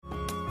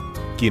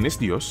¿Quién es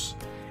Dios?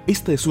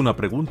 Esta es una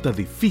pregunta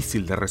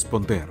difícil de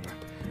responder.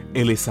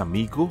 Él es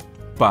amigo,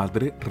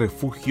 padre,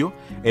 refugio,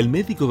 el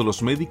médico de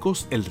los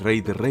médicos, el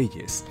rey de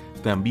reyes.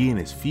 También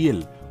es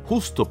fiel,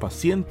 justo,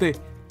 paciente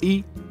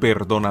y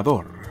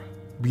perdonador.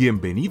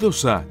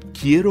 Bienvenidos a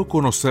Quiero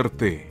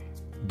Conocerte,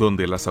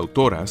 donde las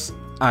autoras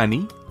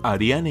Annie,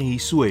 Ariane y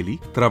Sueli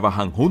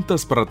trabajan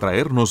juntas para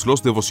traernos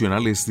los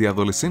devocionales de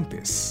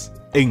adolescentes.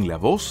 En la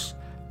voz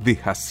de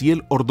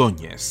Jaciel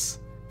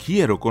Ordóñez.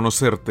 Quiero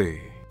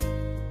conocerte.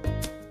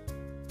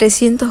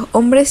 300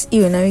 hombres y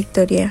una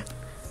victoria.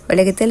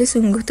 Hola, ¿qué tal? Es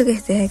un gusto que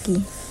estés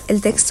aquí.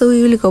 El texto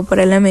bíblico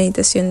para la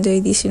meditación de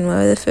hoy,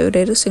 19 de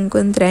febrero, se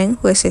encuentra en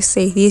Jueces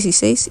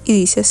 6:16 y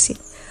dice así: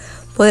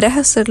 Podrás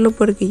hacerlo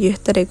porque yo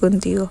estaré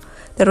contigo.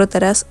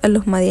 Derrotarás a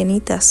los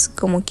madianitas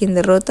como quien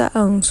derrota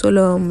a un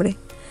solo hombre.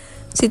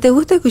 Si te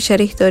gusta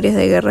escuchar historias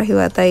de guerras y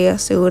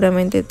batallas,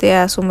 seguramente te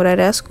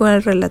asombrarás con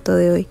el relato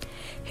de hoy.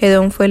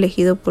 Gedeón fue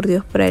elegido por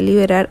Dios para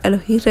liberar a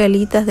los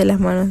israelitas de las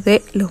manos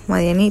de los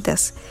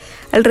madianitas.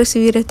 Al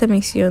recibir esta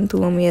misión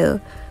tuvo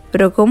miedo.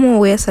 ¿Pero cómo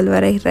voy a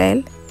salvar a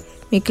Israel?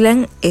 Mi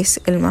clan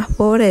es el más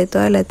pobre de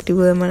toda la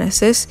tribu de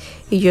Manasés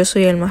y yo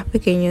soy el más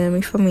pequeño de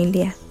mi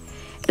familia.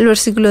 El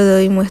versículo de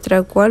hoy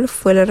muestra cuál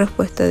fue la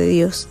respuesta de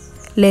Dios.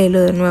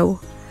 Léelo de nuevo.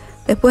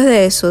 Después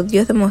de eso,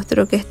 Dios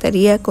demostró que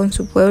estaría con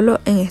su pueblo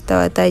en esta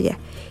batalla,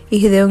 y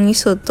Gedeón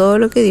hizo todo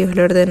lo que Dios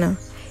le ordenó.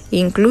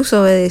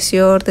 Incluso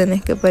obedeció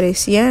órdenes que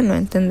parecía no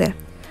entender.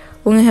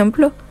 Un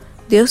ejemplo,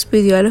 Dios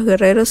pidió a los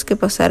guerreros que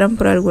pasaran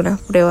por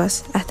algunas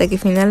pruebas, hasta que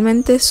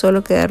finalmente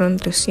solo quedaron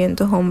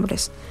 300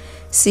 hombres.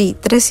 Sí,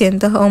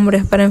 300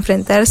 hombres para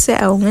enfrentarse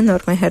a un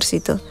enorme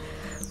ejército.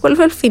 ¿Cuál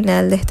fue el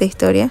final de esta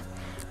historia?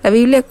 La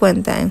Biblia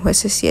cuenta en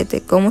Jueces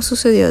 7 cómo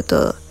sucedió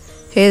todo.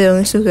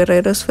 Gedeón y sus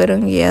guerreros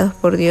fueron guiados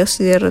por Dios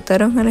y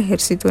derrotaron al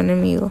ejército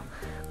enemigo.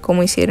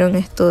 ¿Cómo hicieron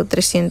estos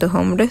 300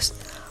 hombres?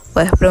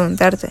 Puedes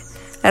preguntarte.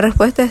 La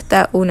respuesta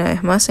está una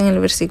vez más en el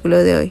versículo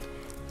de hoy.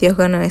 Dios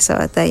ganó esa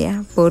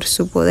batalla. Por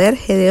su poder,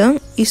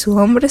 Gedeón y sus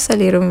hombres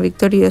salieron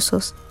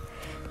victoriosos.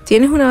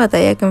 ¿Tienes una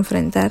batalla que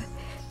enfrentar?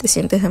 ¿Te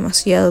sientes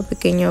demasiado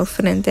pequeño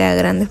frente a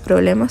grandes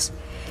problemas?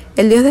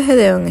 El Dios de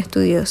Gedeón es tu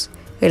Dios.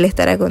 Él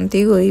estará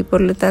contigo y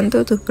por lo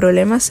tanto tus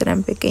problemas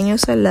serán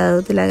pequeños al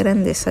lado de la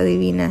grandeza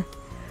divina.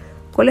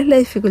 ¿Cuál es la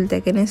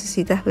dificultad que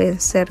necesitas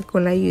vencer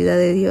con la ayuda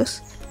de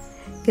Dios?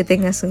 Que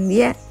tengas un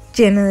día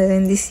lleno de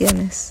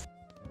bendiciones.